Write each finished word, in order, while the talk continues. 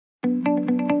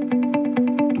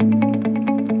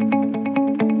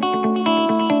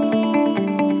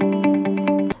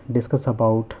discuss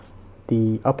about the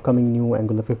upcoming new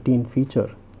Angular 15 feature.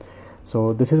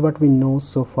 So this is what we know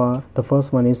so far. The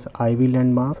first one is Ivy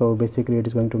landmark. So basically it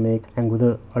is going to make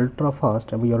Angular ultra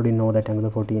fast, and we already know that Angular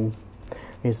 14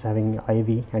 is having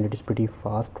Ivy and it is pretty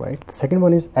fast, right? The second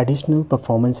one is additional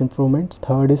performance improvements.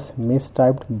 Third is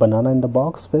mistyped banana in the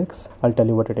box fix. I'll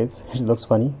tell you what it is. It looks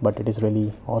funny, but it is really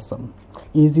awesome.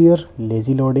 Easier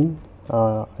lazy loading.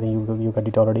 I think you got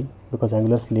it already, because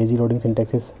Angular's lazy loading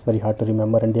syntax is very hard to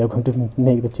remember, and they are going to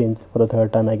make the change for the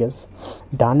third time, I guess.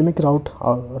 Dynamic router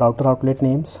outlet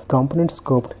names, component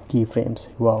scoped keyframes.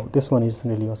 Wow, this one is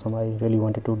really awesome. I really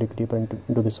wanted to dig deeper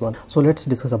into this one. So let's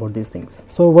discuss about these things.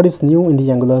 So what is new in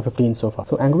the Angular 15 so far?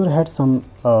 So Angular had some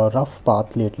rough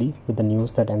path lately with the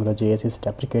news that AngularJS is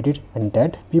deprecated and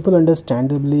dead. People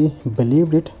understandably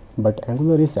believed it, but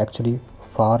Angular is actually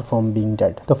far from being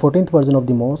dead. The 14th version of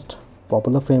the most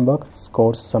popular framework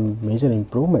scores some major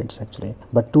improvements actually,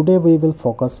 but today we will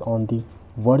focus on the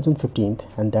version 15th,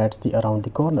 and that's the around the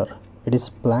corner. It is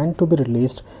planned to be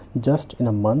released just in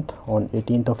a month on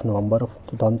 18th of November of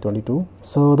 2022.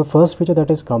 So the first feature that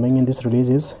is coming in this release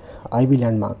is Ivy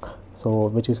landmark, so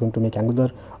which is going to make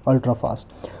Angular ultra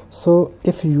fast. So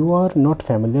if you are not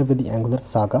familiar with the Angular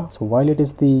saga, so while it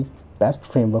is the best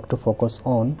framework to focus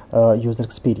on user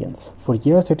experience, for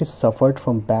years it has suffered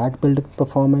from bad build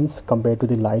performance compared to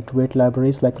the lightweight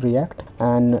libraries like React.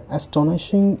 An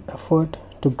astonishing effort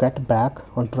to get back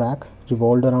on track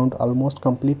revolved around almost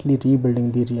completely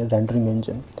rebuilding the rendering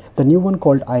engine. The new one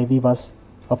called Ivy was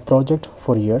a project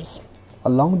for years.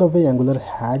 Along the way, Angular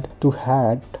had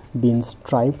been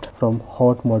striped from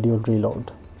hot module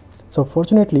reload. So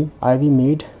fortunately, Ivy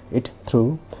made it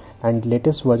through, and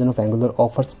latest version of Angular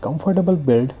offers comfortable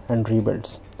build and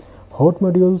rebuilds. Hot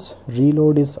modules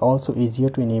reload is also easier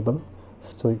to enable,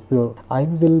 so your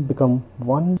Ivy will become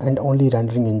one and only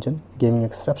rendering engine, giving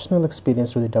exceptional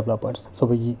experience to the developers. So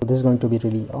this is going to be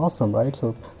really awesome, right?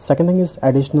 So second thing is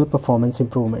additional performance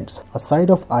improvements. Aside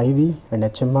of Ivy and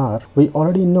HMR, we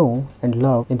already know and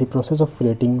love. In the process of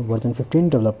creating version 15,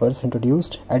 developers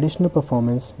introduced additional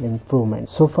performance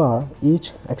improvements. So far,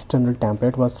 each external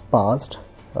template was passed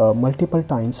multiple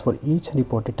times for each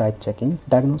reported type checking,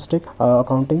 diagnostic,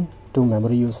 accounting to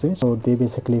memory usage. So they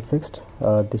basically fixed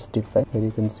this defect. Here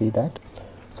you can see that.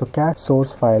 So cat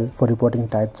source file for reporting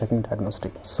type checking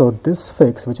diagnostic. So this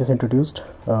fix, which is introduced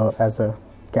as a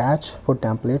catch for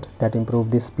template that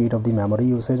improved the speed of the memory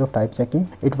usage of type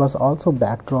checking, it was also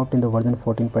backdropped in the version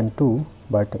 14.2,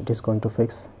 but it is going to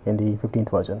fix in the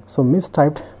 15th version. So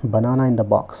mistyped banana in the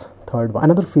box, third one.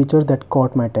 Another feature that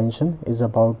caught my attention is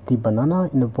about the banana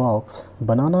in a box.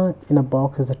 Banana in a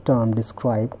box is a term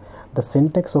described the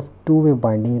syntax of two-way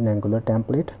binding in Angular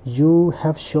template. You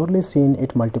have surely seen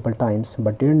it multiple times,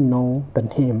 but didn't know the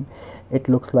name. It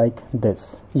looks like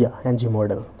this. Yeah, ng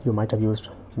model. You might have used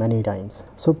many times.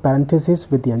 So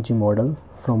parentheses with the ng model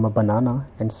from a banana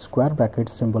and square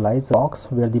brackets symbolize a box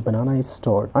where the banana is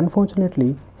stored.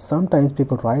 Unfortunately, sometimes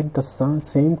people write the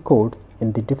same code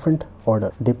in the different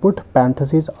order. They put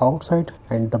parentheses outside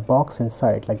and the box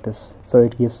inside like this, so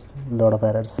it gives a lot of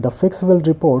errors. The fix will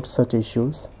report such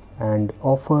issues and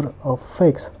offer a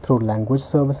fix through language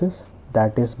services,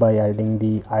 that is by adding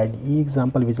the IDE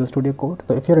example Visual Studio Code.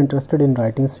 So if you're interested in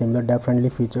writing similar dev-friendly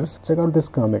features, check out this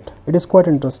commit. It is quite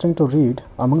interesting to read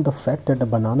among the fact that the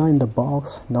banana in the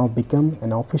box now become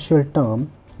an official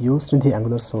term used in the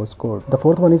Angular source code. The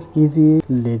fourth one is easy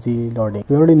lazy loading.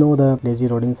 We already know the lazy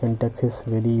loading syntax is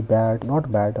really bad.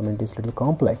 Not bad, I mean it is a little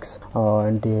complex,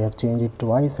 and they have changed it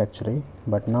twice actually,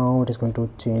 but now it is going to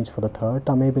change for the third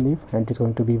time I believe, and it is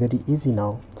going to be very easy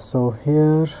now. So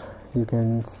here you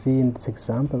can see in this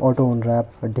example, auto unwrap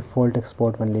a default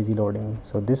export when lazy loading.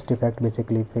 So this defect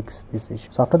basically fixed this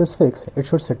issue. So after this fix, it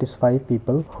should satisfy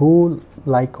people who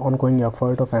like ongoing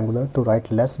effort of Angular to write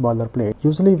less boilerplate.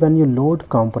 Usually when you load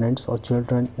components or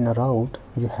children in a route,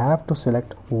 you have to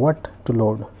select what to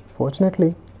load.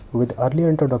 Fortunately, with earlier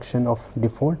introduction of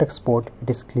default export, it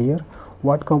is clear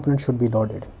what component should be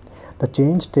loaded. The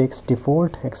change takes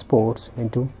default exports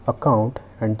into account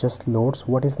and just loads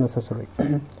what is necessary.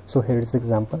 So here is the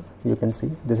example. You can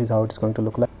see this is how it is going to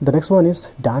look like. The next one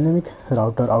is dynamic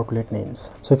router outlet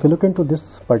names. So if you look into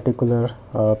this particular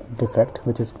defect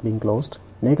which is being closed,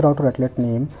 make router outlet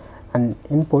name an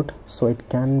input so it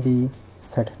can be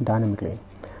set dynamically.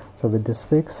 So with this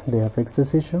fix, they have fixed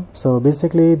this issue. So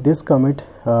basically this commit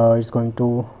is going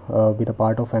to be the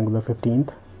part of Angular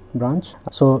 15th branch.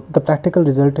 So the practical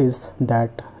result is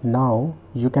that now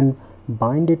you can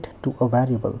bind it to a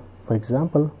variable. For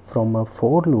example, from a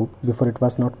for loop, before it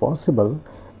was not possible,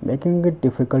 making it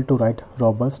difficult to write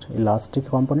robust elastic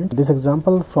component. This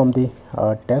example from the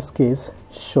test case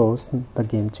shows the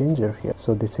game changer here.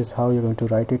 So this is how you're going to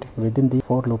write it within the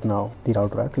for loop. Now the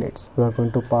router outlets, we are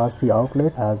going to pass the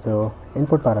outlet as a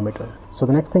input parameter. So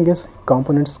the next thing is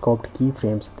component scoped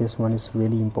keyframes. This one is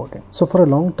really important. So for a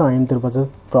long time there was a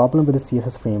problem with the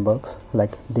CSS frameworks,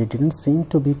 like they didn't seem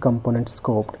to be component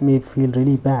scoped. It may feel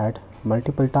really bad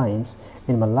multiple times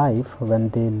in my life when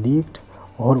they leaked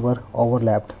or were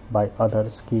overlapped by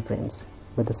others keyframes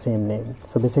with the same name.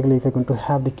 So basically, if you're going to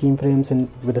have the keyframes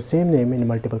with the same name in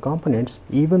multiple components,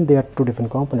 even they are two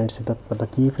different components, if the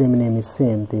keyframe name is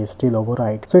same, they still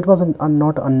override. So it was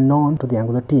not unknown to the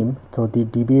Angular team. So the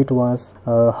debate was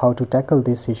how to tackle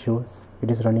these issues. It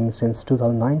is running since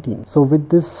 2019. So with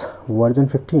this version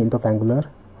 15th of Angular,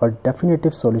 a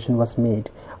definitive solution was made.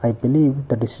 I believe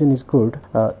the decision is good.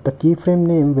 The keyframe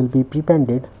name will be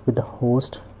prepended with the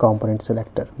host component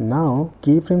selector. Now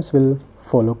keyframes will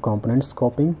follow component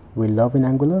scoping we love in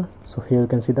Angular. So here you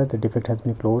can see that the defect has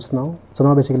been closed now. So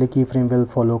now basically keyframe will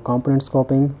follow component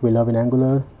scoping we love in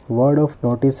Angular. Word of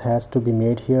notice has to be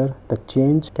made here. The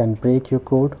change can break your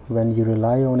code when you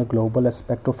rely on a global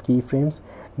aspect of keyframes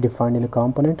defined in a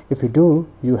component. If you do,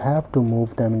 you have to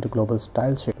move them into global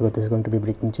style sheet, because this is going to be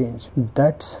breaking change.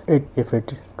 That's it if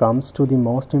it comes to the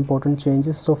most important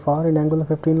changes so far in Angular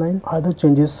 15 line. Other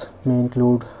changes may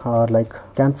include like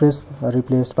canvas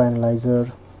replaced by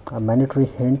analyzer, mandatory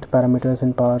hint parameters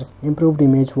in parse, improved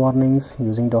image warnings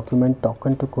using document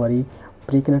token to query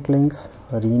preconnect links,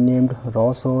 renamed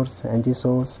raw source, ng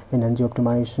source in ng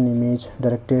optimization image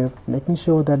directive, making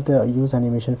sure that the use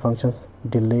animation functions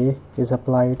delay is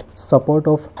applied, support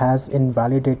of has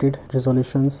invalidated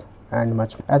resolutions, and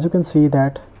much more. As you can see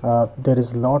that there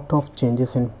is lot of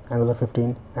changes in Angular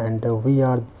 15, and we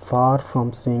are far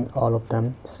from seeing all of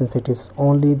them, since it is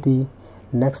only the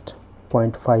next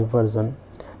 0.5 version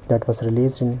that was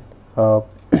released in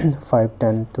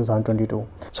 5/10/2022.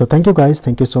 So thank you guys,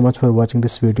 thank you so much for watching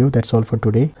this video. That's all for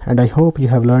today, and I hope you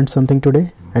have learned something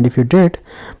today. And if you did,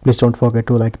 please don't forget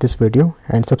to like this video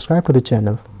and subscribe to the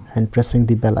channel and pressing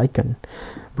the bell icon,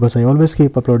 because I always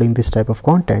keep uploading this type of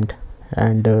content,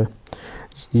 and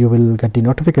you will get the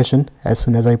notification as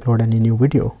soon as I upload any new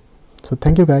video. So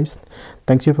thank you guys,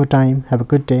 thanks you for time, have a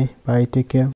good day, bye, take care.